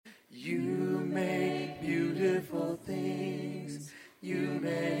You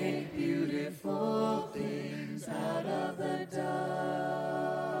make beautiful things out of the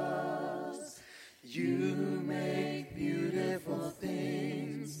dust. You make beautiful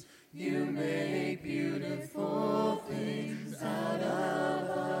things. You make beautiful things out of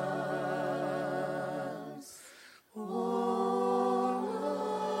us. All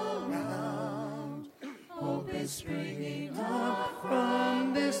around, hope is springing up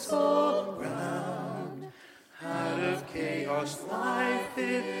from this old ground. Out of chaos, life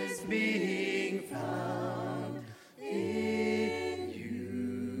is being found in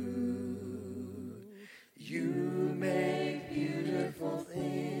you. You make beautiful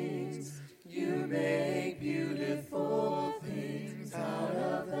things. You make beautiful things out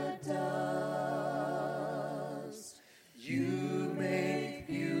of the dust. You make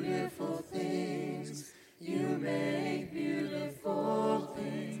beautiful things. You make beautiful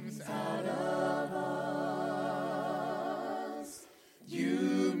things out of us.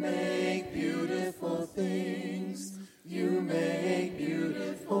 You make beautiful things. You make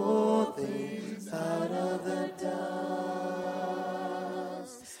beautiful things out of the dust.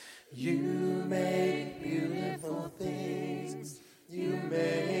 You make beautiful things. You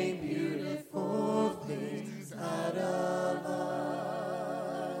make beautiful things out of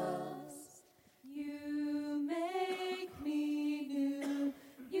us. You make me new.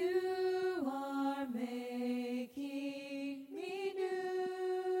 You are making me new.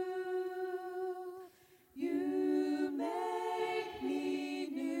 You make me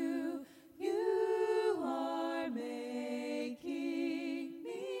new. You are making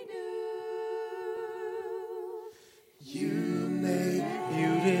me new. You make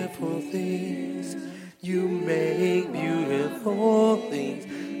beautiful things. You make beautiful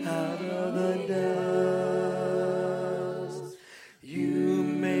things out of the dust. You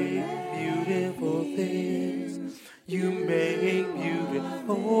make beautiful things. You make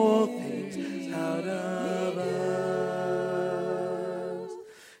beautiful things out of us.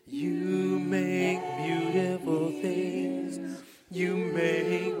 You make beautiful things. You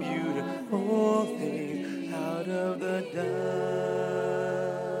make beautiful things out of the dust.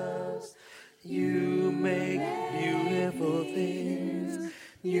 You make beautiful things.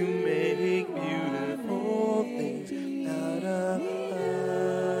 You make beautiful things out of us.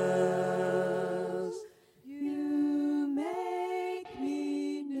 You make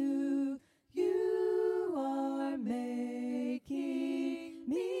me new. You are making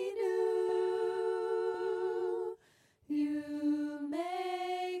me new. You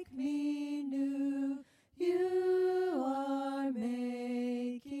make me new. You are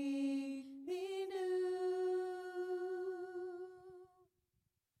making me new.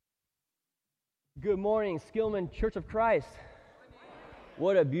 Good morning, Skillman Church of Christ.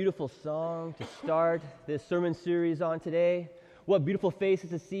 What a beautiful song to start this sermon series on today. What beautiful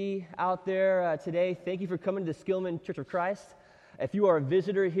faces to see out there today. Thank you for coming to the Skillman Church of Christ. If you are a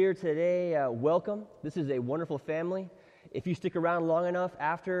visitor here today, welcome. This is a wonderful family. If you stick around long enough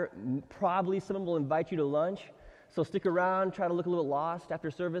after, probably someone will invite you to lunch. So stick around, try to look a little lost after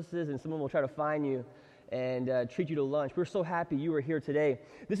services, and someone will try to find you and treat you to lunch. We're so happy you are here today.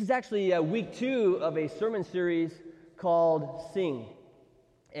 This is actually week 2 of a sermon series called Sing.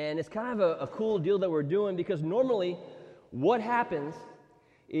 And it's kind of a cool deal that we're doing because normally what happens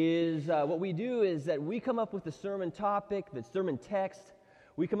is what we do is that we come up with the sermon topic, the sermon text,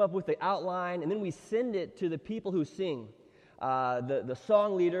 we come up with the outline, and then we send it to the people who sing, the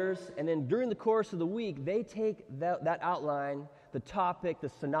song leaders, and then during the course of the week, they take that outline, the topic, the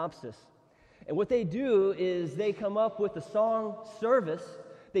synopsis, and what they do is they come up with the song service.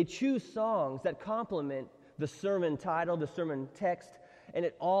 They choose songs that complement the sermon title, the sermon text, and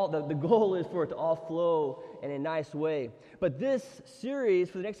the goal is for it to all flow in a nice way. But this series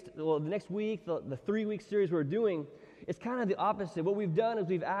for the next week, the 3-week series we're doing, it's kind of the opposite. What we've done is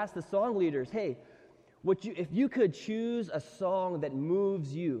we've asked the song leaders, hey, if you could choose a song that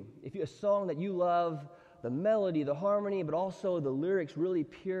moves you, a song that you love, the melody, the harmony, but also the lyrics really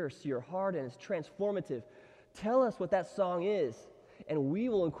pierce your heart and it's transformative, tell us what that song is, and we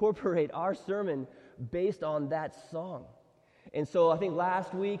will incorporate our sermon based on that song. And so I think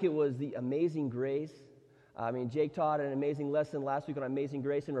last week it was the Amazing Grace. Jake taught an amazing lesson last week on Amazing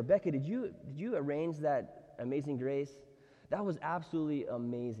Grace. And Rebecca, did you arrange that Amazing Grace? That was absolutely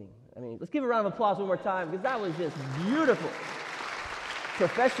amazing. Let's give a round of applause one more time because that was just beautiful.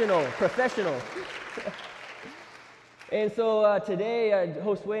 Professional. And so today,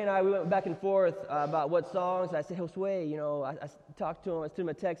 Josue and I, we went back and forth about what songs. I said, Josue, I talked to him. I sent him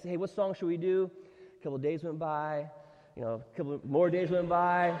a text. Hey, what song should we do? A couple of days went by. A couple more days went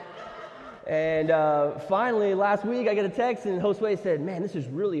by. And finally, last week, I get a text, and Josue said, man, this is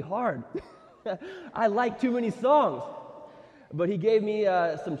really hard. I like too many songs. But he gave me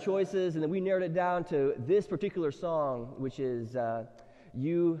some choices, and then we narrowed it down to this particular song, which is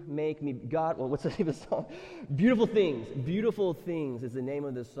You Make Me God. Well, what's the name of the song? Beautiful Things. Beautiful Things is the name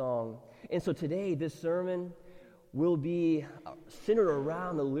of this song. And so today, this sermon will be centered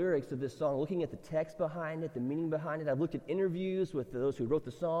around the lyrics of this song, looking at the text behind it, the meaning behind it. I've looked at interviews with those who wrote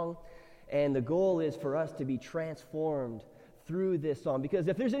the song, and the goal is for us to be transformed through this song. Because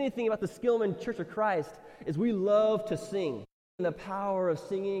if there's anything about the Skillman Church of Christ, is we love to sing. The power of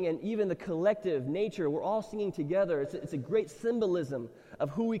singing and even the collective nature, we're all singing together. It's a great symbolism of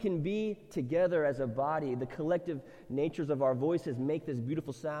who we can be together as a body. The collective natures of our voices make this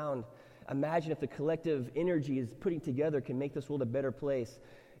beautiful sound. Imagine if the collective energy is putting together can make this world a better place.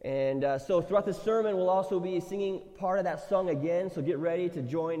 And so throughout this sermon, we'll also be singing part of that song again, so get ready to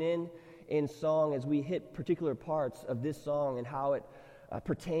join in song as we hit particular parts of this song and how it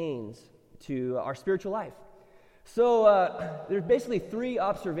pertains to our spiritual life. So there's basically three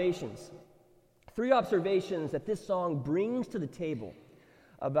observations that this song brings to the table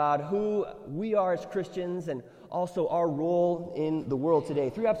about who we are as Christians and also our role in the world today.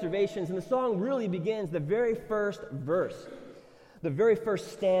 Three observations, and the song really begins, the very first verse, the very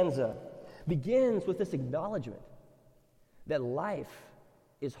first stanza, begins with this acknowledgement that life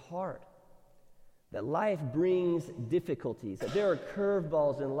is hard, that life brings difficulties, that there are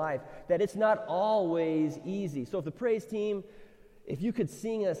curveballs in life, that it's not always easy. So if the praise team, if you could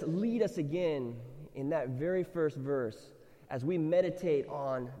lead us again in that very first verse as we meditate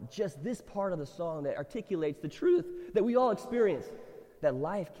on just this part of the song that articulates the truth that we all experience, that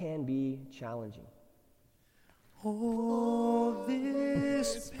life can be challenging. Oh,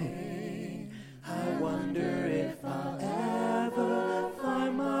 this pain, I wonder if I'll ever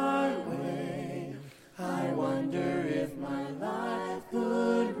find my way. I wonder if my life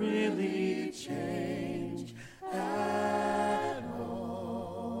could really change at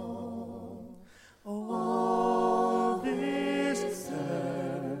all. All this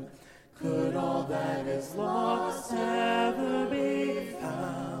earth, could all that is lost ever be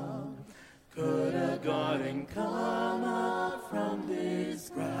found? Could a garden come up from this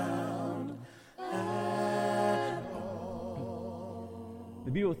ground at all?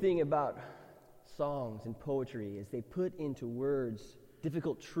 The beautiful thing about songs and poetry is they put into words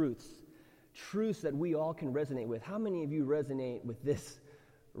difficult truths that we all can resonate with. How many of you resonate with this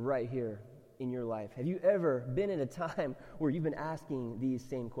right here in your life? Have you ever been in a time where you've been asking these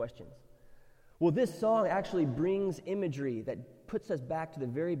same questions? Well, this song actually brings imagery that puts us back to the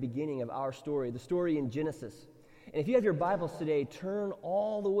very beginning of our story, the story in Genesis. And if you have your Bibles today, turn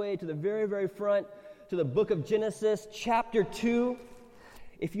all the way to the very, very front to the book of Genesis, chapter 2.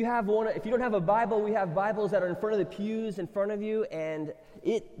 If you don't have a Bible, we have Bibles that are in front of the pews in front of you, and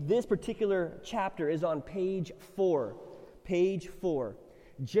this particular chapter is on page 4. Page 4.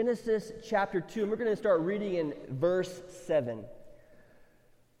 Genesis chapter 2, and we're going to start reading in verse 7,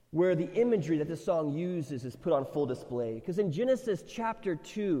 where the imagery that this song uses is put on full display. Because in Genesis chapter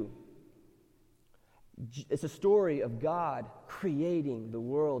 2, it's a story of God creating the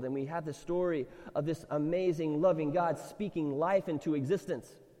world, and we have the story of this amazing, loving God speaking life into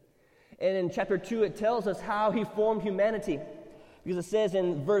existence. And in chapter 2, it tells us how he formed humanity. Because it says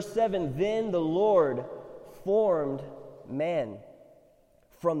in verse 7, "Then the Lord formed man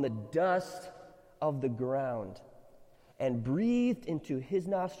from the dust of the ground and breathed into his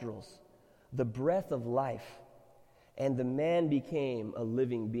nostrils the breath of life, and the man became a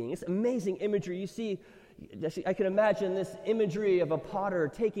living being." It's amazing imagery. You see, I can imagine this imagery of a potter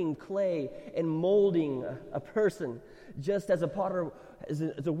taking clay and molding a person. Just as a potter is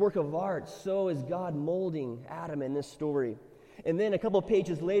a work of art, so is God molding Adam in this story. And then a couple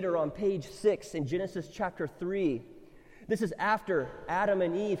pages later on page 6 in Genesis chapter 3, this is after Adam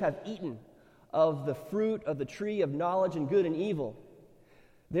and Eve have eaten of the fruit of the tree of knowledge and good and evil.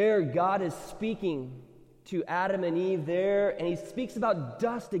 There, God is speaking to Adam and Eve there, and he speaks about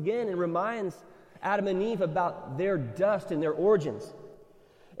dust again and reminds Adam and Eve about their dust and their origins.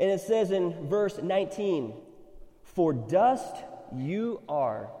 And it says in verse 19, "For dust you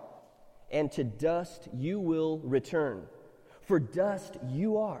are, and to dust you will return. For dust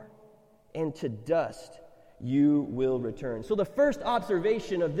you are, and to dust you will return." So the first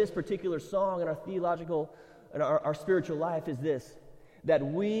observation of this particular song in our theological and our spiritual life is this, that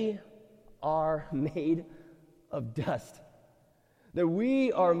we are made of dust. That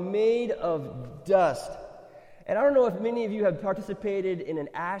we are made of dust. And I don't know if many of you have participated in an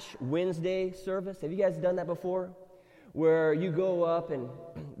Ash Wednesday service. Have you guys done that before? Where you go up and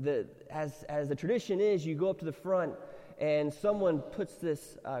as the tradition is, you go up to the front and someone puts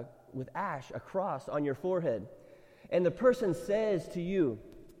this with ash, a cross on your forehead. And the person says to you,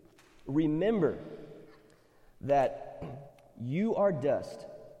 remember that you are dust,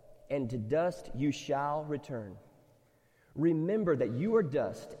 and to dust you shall return. Remember that you are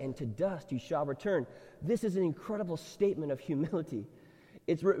dust, and to dust you shall return. This is an incredible statement of humility.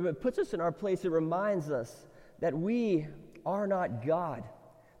 It puts us in our place. It reminds us that we are not God,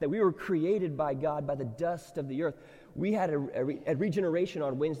 that we were created by God, by the dust of the earth. We had a regeneration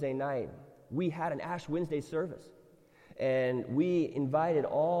on Wednesday night. We had an Ash Wednesday service. And we invited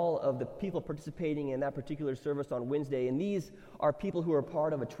all of the people participating in that particular service on Wednesday. And these are people who are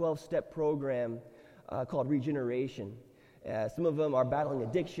part of a 12-step program called Regeneration. Some of them are battling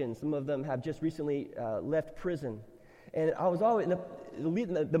addiction. Some of them have just recently left prison. And I was always,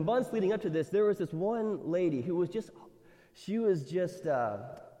 the months leading up to this, there was this one lady who was just,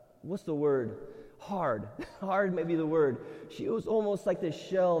 what's the word? Hard. Hard may be the word. She was almost like this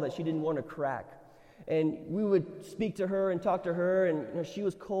shell that she didn't want to crack. And we would speak to her and talk to her, and she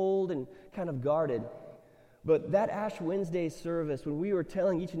was cold and kind of guarded. But that Ash Wednesday service, when we were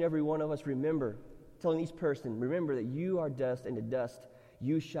telling each and every one of us, telling each person, remember that you are dust, and to dust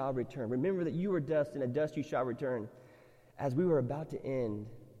you shall return. Remember that you are dust, and to dust you shall return. As we were about to end,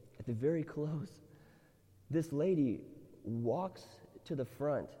 at the very close, this lady walks to the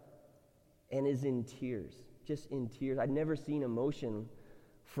front and is in tears, just in tears. I'd never seen emotion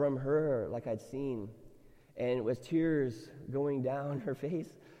from her like I'd seen. And with tears going down her face,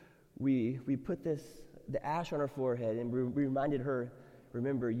 we put the ash on her forehead, and we reminded her,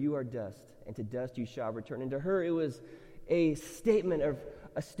 remember, you are dust, and to dust you shall return. And to her, it was a statement of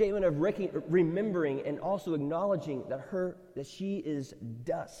remembering and also acknowledging that she is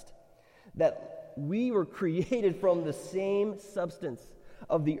dust, that we were created from the same substance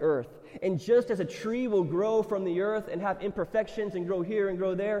of the earth. And just as a tree will grow from the earth and have imperfections and grow here and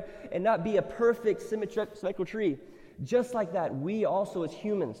grow there and not be a perfect symmetrical tree, just like that, we also as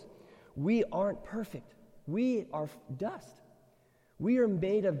humans, we aren't perfect. We are dust. We are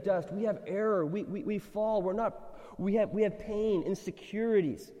made of dust. We have error. We fall. We have pain,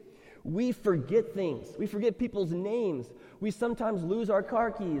 insecurities. We forget things. We forget people's names. We sometimes lose our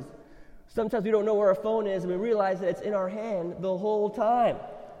car keys. Sometimes we don't know where our phone is, and we realize that it's in our hand the whole time.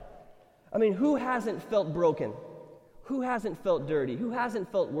 I mean, who hasn't felt broken? Who hasn't felt dirty? Who hasn't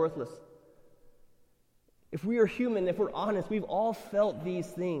felt worthless? If we are human, if we're honest, we've all felt these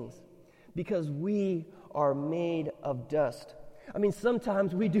things because we are made of dust. I mean,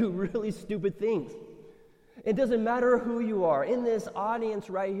 sometimes we do really stupid things. It doesn't matter who you are. In this audience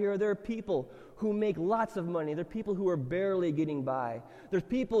right here, there are people who make lots of money. There are people who are barely getting by. There's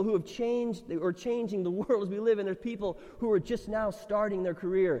people who have changed or changing the world as we live in. There's people who are just now starting their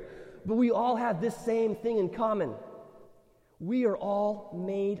career. But we all have this same thing in common. We are all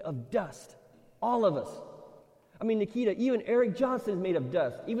made of dust. All of us. I mean, Nikita, even Eric Johnson is made of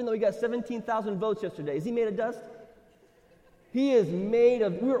dust. Even though he got 17,000 votes yesterday. Is he made of dust? He is made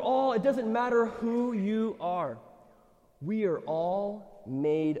of, it doesn't matter who you are. We are all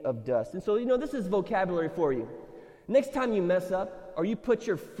made of dust. And so, this is vocabulary for you. Next time you mess up, or you put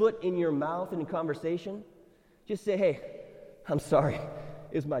your foot in your mouth in a conversation, just say, hey, I'm sorry.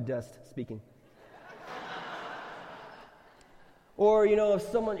 It's my dust speaking. Or,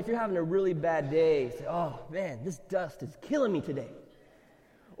 if you're having a really bad day, say, oh, man, this dust is killing me today.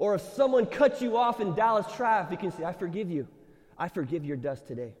 Or if someone cuts you off in Dallas traffic, you can say, I forgive you. I forgive your dust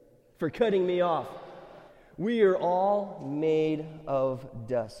today for cutting me off. We are all made of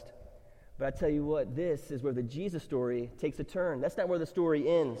dust. But I tell you what, this is where the Jesus story takes a turn. That's not where the story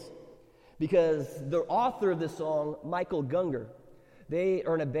ends. Because the author of this song, Michael Gungor, they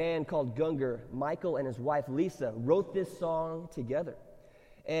are in a band called Gungor. Michael and his wife, Lisa, wrote this song together.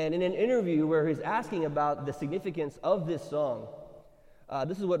 And in an interview where he's asking about the significance of this song,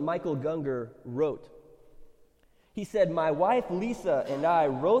 this is what Michael Gungor wrote. He said, my wife Lisa and I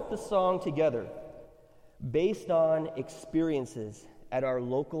wrote the song together based on experiences at our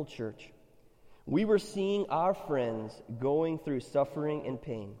local church. We were seeing our friends going through suffering and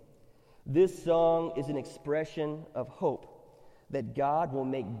pain. This song is an expression of hope that God will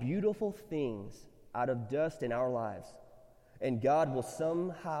make beautiful things out of dust in our lives. And God will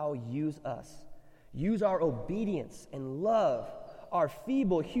somehow use us, use our obedience and love, our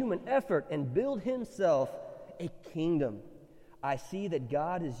feeble human effort, and build himself a kingdom. I see that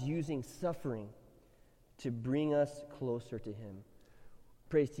God is using suffering to bring us closer to him.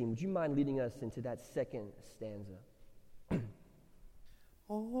 Praise team, would you mind leading us into that second stanza?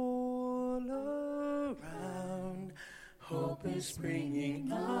 All around, Hope is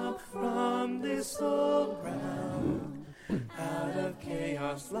springing up from this old ground. Out of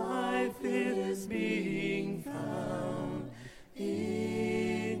chaos, life is being found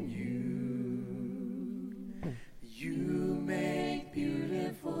in you. You make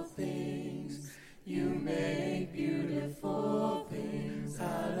beautiful things. You make beautiful things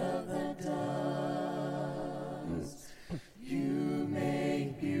out of the dust. You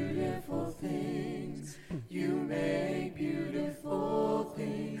make beautiful things. You make beautiful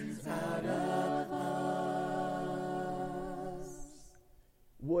things out of us.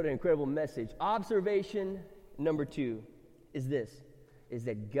 What an incredible message. Observation number 2 is this, is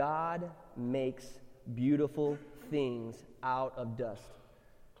that God makes beautiful things out of dust.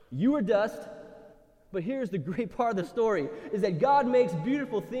 You are dust, but here's the great part of the story, is that God makes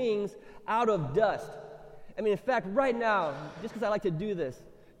beautiful things out of dust. I mean, in fact, right now, just because I like to do this,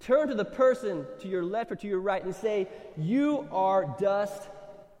 turn to the person to your left or to your right and say, you are dust,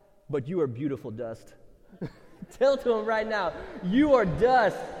 but you are beautiful dust. Tell to him right now, you are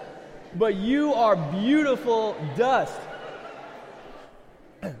dust, but you are beautiful dust.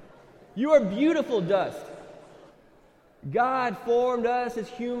 You are beautiful dust. God formed us as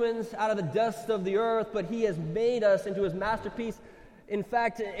humans out of the dust of the earth, but he has made us into his masterpiece. In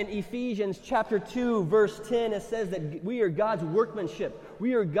fact, in Ephesians chapter 2, verse 10, it says that we are God's workmanship.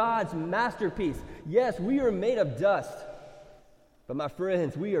 We are God's masterpiece. Yes, we are made of dust. But my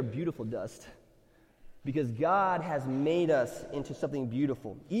friends, we are beautiful dust. Because God has made us into something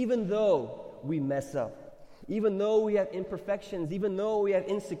beautiful. Even though we mess up. Even though we have imperfections. Even though we have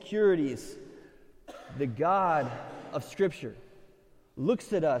insecurities. The God of Scripture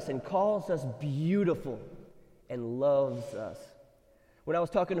looks at us and calls us beautiful and loves us. When I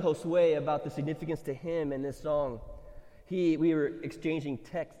was talking to Josue about the significance to him in this song, we were exchanging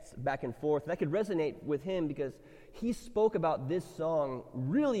texts back and forth, and I could resonate with him because he spoke about this song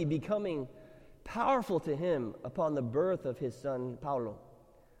really becoming powerful to him upon the birth of his son, Paulo.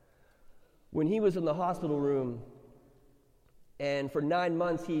 When he was in the hospital room, and for 9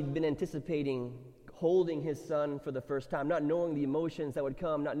 months he'd been anticipating holding his son for the first time, not knowing the emotions that would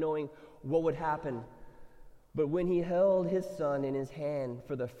come, not knowing what would happen. But when he held his son in his hand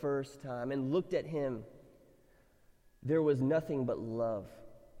for the first time and looked at him, there was nothing but love.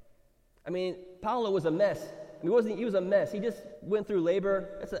 I mean, Paulo was a mess. He was a mess. He just went through labor.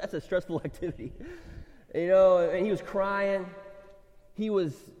 That's a stressful activity. And he was crying. He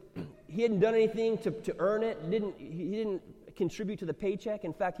hadn't done anything to earn it. He didn't contribute to the paycheck.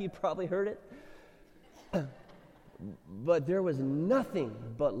 In fact, he probably heard it. But there was nothing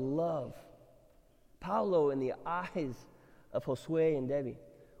but love. Paulo, in the eyes of Josue and Debbie,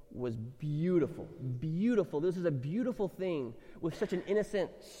 was beautiful. Beautiful. This is a beautiful thing with such an innocent,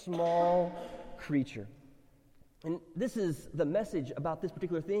 small creature. And this is the message about this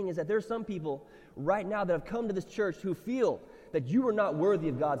particular thing, is that there are some people right now that have come to this church who feel that you are not worthy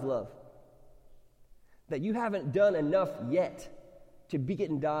of God's love. That you haven't done enough yet to be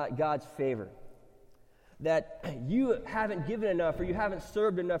getting God's favor. That you haven't given enough, or you haven't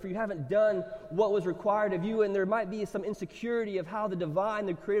served enough, or you haven't done what was required of you, and there might be some insecurity of how the divine,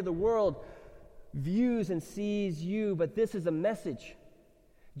 the creator of the world, views and sees you. But this is a message.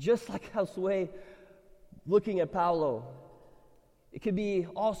 Just like Josue looking at Paulo, it could be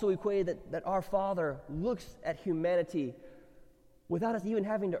also equated that our Father looks at humanity without us even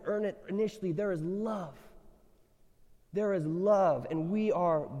having to earn it initially. There is love. There is love, and we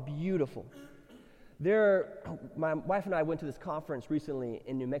are beautiful. My wife and I went to this conference recently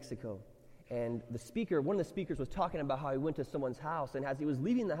in New Mexico, and one of the speakers was talking about how he went to someone's house, and as he was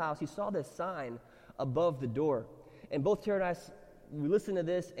leaving the house, he saw this sign above the door. And both Tara and I, we listened to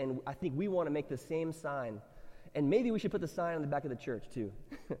this, and I think we want to make the same sign. And maybe we should put the sign on the back of the church, too.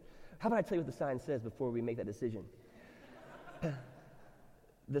 How about I tell you what the sign says before we make that decision?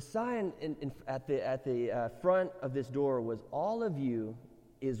 The sign at the front of this door was, "All of you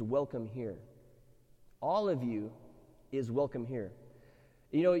is welcome here." All of you is welcome here.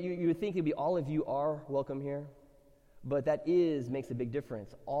 You would think it'd be all of you are welcome here, but that makes a big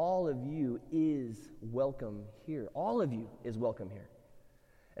difference. All of you is welcome here. All of you is welcome here.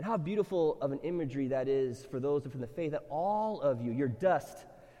 And how beautiful of an imagery that is for those from the faith, that all of you, your dust,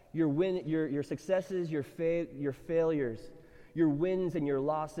 your successes, your failures, your wins and your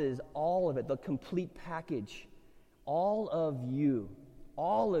losses, all of it, the complete package, all of you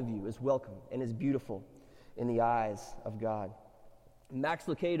is welcome and is beautiful in the eyes of God. Max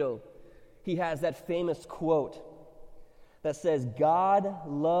Lucado, he has that famous quote that says, "God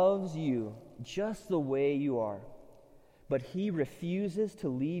loves you just the way you are, but he refuses to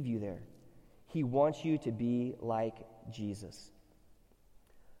leave you there. He wants you to be like Jesus.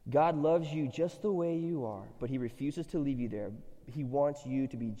 God loves you just the way you are, but he refuses to leave you there. He wants you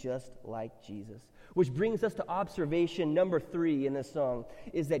to be just like Jesus. Which brings us to observation number 3 in this song,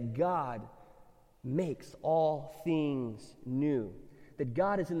 is that God makes all things new. That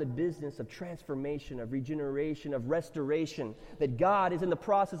God is in the business of transformation, of regeneration, of restoration. That God is in the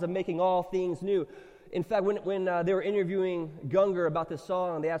process of making all things new. In fact, when they were interviewing Gungor about this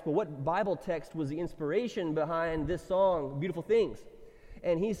song, they asked, well, what Bible text was the inspiration behind this song, Beautiful Things?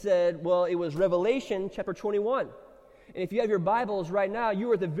 And he said, well, it was Revelation chapter 21. And if you have your Bibles right now,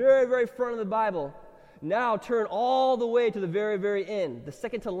 you are at the very, very front of the Bible. Now turn all the way to the very, very end, the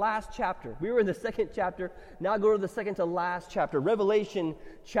second to last chapter. We were in the second chapter. Now go to the second to last chapter, Revelation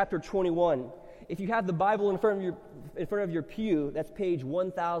chapter 21. If you have the Bible in front of your pew, that's page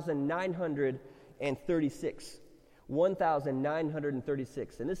 1936.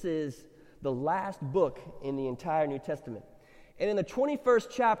 1936. And this is the last book in the entire New Testament. And in the 21st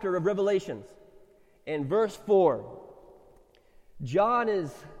chapter of Revelations, in verse 4, John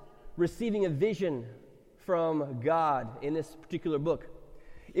is receiving a vision from God in this particular book.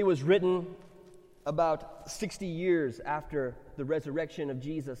 It was written about 60 years after the resurrection of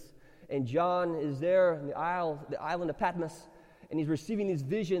Jesus. And John is there in the island of Patmos, and he's receiving these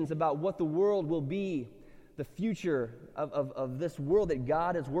visions about what the world will be, the future of this world that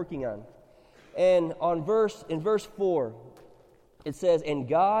God is working on. And in verse 4, it says, "And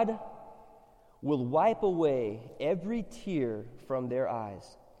God will wipe away every tear from their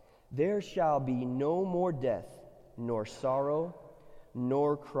eyes. There shall be no more death, nor sorrow,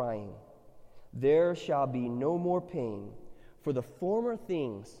 nor crying. There shall be no more pain, for the former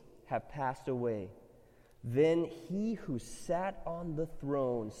things have passed away. Then he who sat on the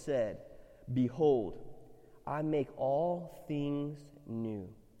throne said, Behold, I make all things new.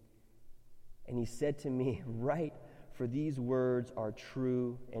 And he said to me, Write, for these words are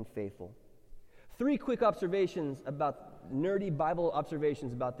true and faithful." 3 quick observations nerdy Bible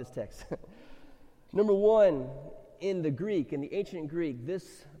observations about this text. Number 1, in the Greek, in the ancient Greek,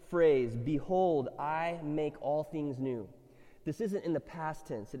 this phrase, "Behold, I make all things new." This isn't in the past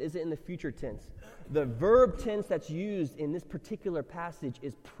tense. It isn't in the future tense. The verb tense that's used in this particular passage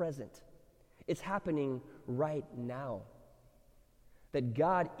is present. It's happening right now. That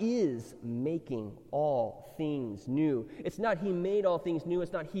God is making all things new. It's not He made all things new.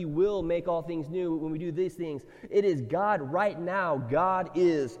 It's not He will make all things new when we do these things. It is God right now. God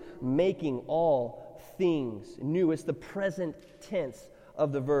is making all things new. It's the present tense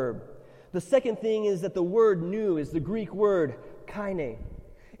of the verb. The second thing is that the word new is the Greek word kaine.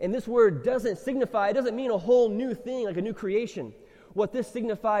 And this word doesn't mean a whole new thing, like a new creation. What this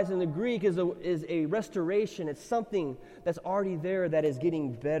signifies in the Greek is a restoration. It's something that's already there that is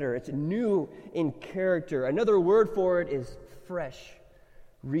getting better. It's new in character. Another word for it is fresh,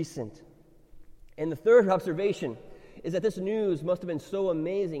 recent. And the third observation is that this news must have been so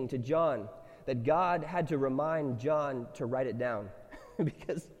amazing to John that God had to remind John to write it down.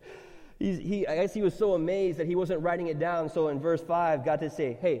 Because I guess he was so amazed that he wasn't writing it down. So in verse 5, God did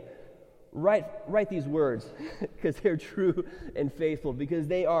say, hey, write these words because they're true and faithful, because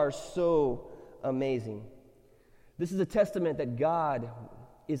they are so amazing. This is a testament that God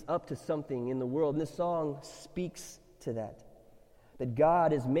is up to something in the world, and this song speaks to that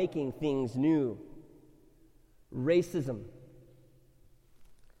God is making things new. Racism,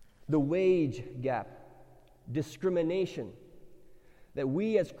 the wage gap, discrimination, that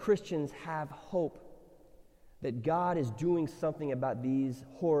we as Christians have hope that God is doing something about these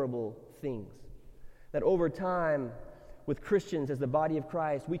horrible things. That over time, with Christians as the body of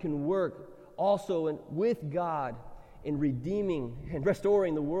Christ, we can work also with God in redeeming and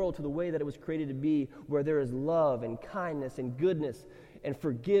restoring the world to the way that it was created to be, where there is love and kindness and goodness and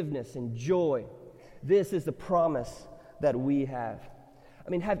forgiveness and joy. This is the promise that we have. I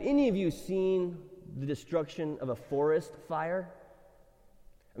mean, have any of you seen the destruction of a forest fire?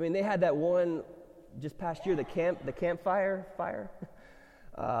 I mean, they had that one just past year, the campfire,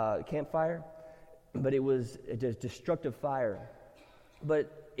 but it was a destructive fire.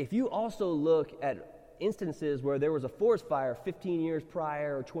 But if you also look at instances where there was a forest fire 15 years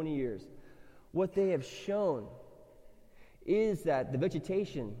prior or 20 years, what they have shown is that the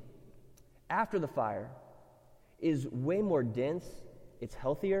vegetation after the fire is way more dense, it's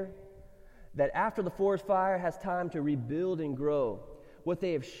healthier, that after the forest fire has time to rebuild and grow. What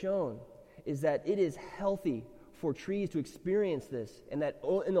they have shown is that it is healthy for trees to experience this, and that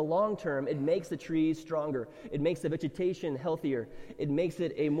in the long term, it makes the trees stronger. It makes the vegetation healthier. It makes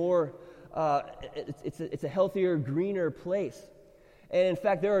it a more, it's a healthier, greener place. And in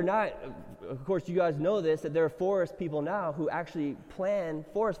fact, there are not, of course you guys know this, that there are forest people now who actually plan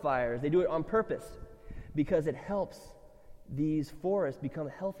forest fires. They do it on purpose because it helps these forests become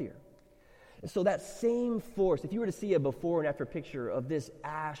healthier. And so that same force, if you were to see a before and after picture of this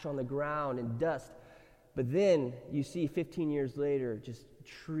ash on the ground and dust, but then you see 15 years later just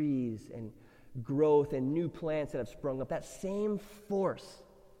trees and growth and new plants that have sprung up, that same force,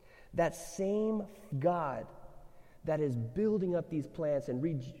 that same God that is building up these plants and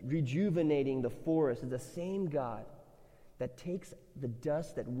rejuvenating the forest is the same God that takes the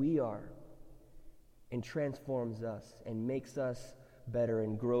dust that we are and transforms us and makes us better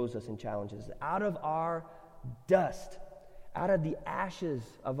and grows us and challenges us. Out of our dust, out of the ashes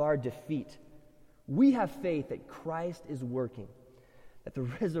of our defeat, we have faith that Christ is working, that the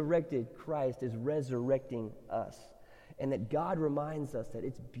resurrected Christ is resurrecting us, and that God reminds us that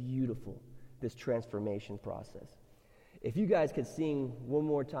it's beautiful, this transformation process. If you guys could sing one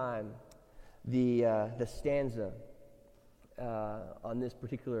more time the stanza on this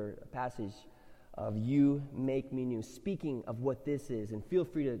particular passage of "You Make Me New," speaking of what this is, and feel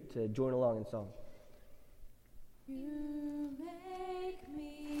free to join along in song. You make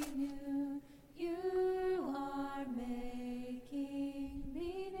me new, you are making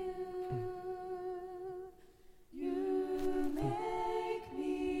me new. You make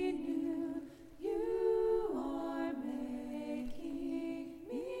me new, you are making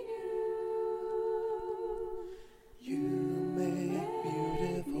me new. You make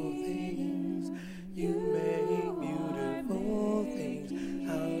beautiful things. You make beautiful things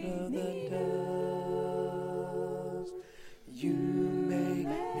out of the dust. You make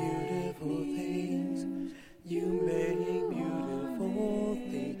beautiful things. You make beautiful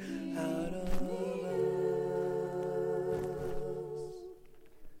things out of us.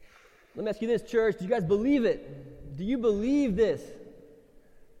 Let me ask you this, church. Do you guys believe it? Do you believe this?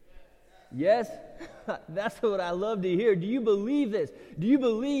 Yes? That's what I love to hear. Do you believe this? Do you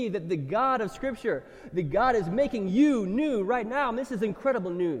believe that the God of Scripture, the God is making you new right now? And this is incredible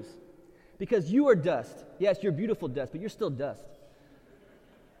news because you are dust. Yes, you're beautiful dust, but you're still dust.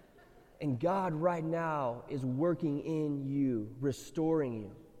 And God right now is working in you, restoring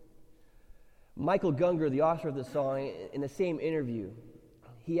you. Michael Gungor, the author of the song, in the same interview,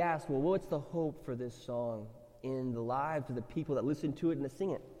 he asked, well, what's the hope for this song in the lives of the people that listen to it and that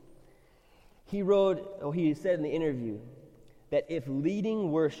sing it? He said in the interview that if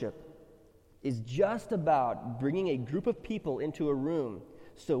leading worship is just about bringing a group of people into a room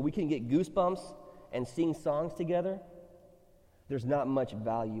so we can get goosebumps and sing songs together, there's not much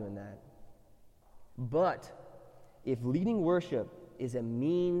value in that. But if leading worship is a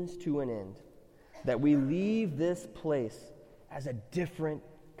means to an end, that we leave this place as a different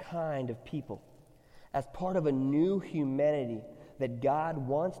kind of people, as part of a new humanity that God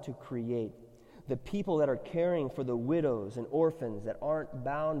wants to create, the people that are caring for the widows and orphans that aren't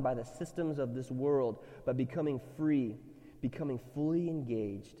bound by the systems of this world, but becoming free, becoming fully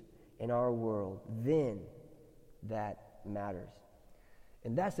engaged in our world, then that matters.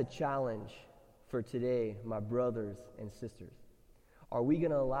 And that's a challenge for today, my brothers and sisters. Are we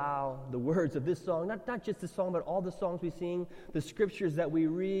going to allow the words of this song, not just this song, but all the songs we sing, the scriptures that we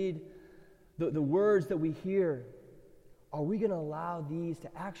read, the words that we hear, are we going to allow these to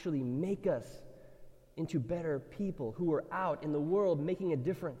actually make us into better people who are out in the world making a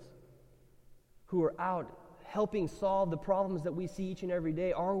difference, who are out helping solve the problems that we see each and every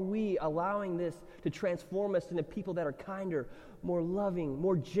day? Are we allowing this to transform us into people that are kinder, more loving,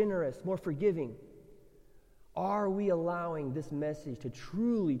 more generous, more forgiving? Are we allowing this message to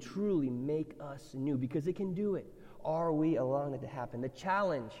truly, truly make us new? Because it can do it. Are we allowing it to happen? The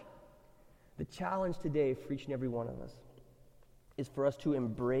challenge today for each and every one of us is for us to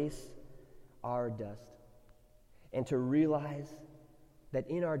embrace our dust and to realize that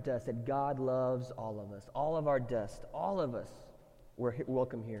in our dust that God loves all of us, all of our dust, all of us, we're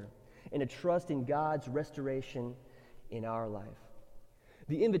welcome here, and to trust in God's restoration in our life.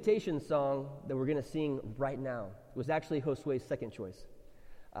 The invitation song that we're going to sing right now was actually Josue's second choice,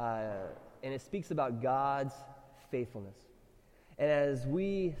 and it speaks about God's faithfulness. And as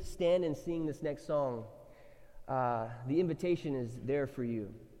we stand and sing this next song, the invitation is there for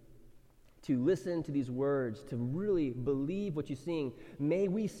you to listen to these words, to really believe what you sing. May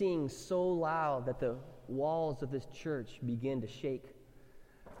we sing so loud that the walls of this church begin to shake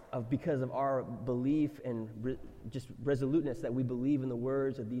because of our belief and just resoluteness that we believe in the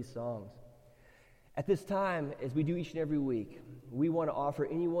words of these songs. At this time, as we do each and every week, we want to offer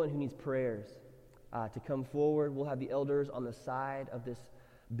anyone who needs prayers to come forward. We'll have the elders on the side of this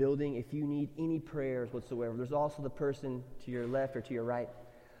building. If you need any prayers whatsoever, there's also the person to your left or to your right.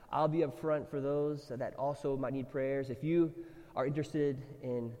 I'll be up front for those that also might need prayers. If you are interested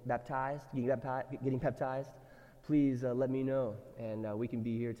in getting baptized, please let me know, and we can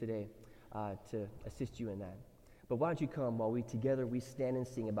be here today to assist you in that. But why don't you come while we stand and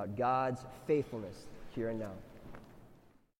sing about God's faithfulness here and now.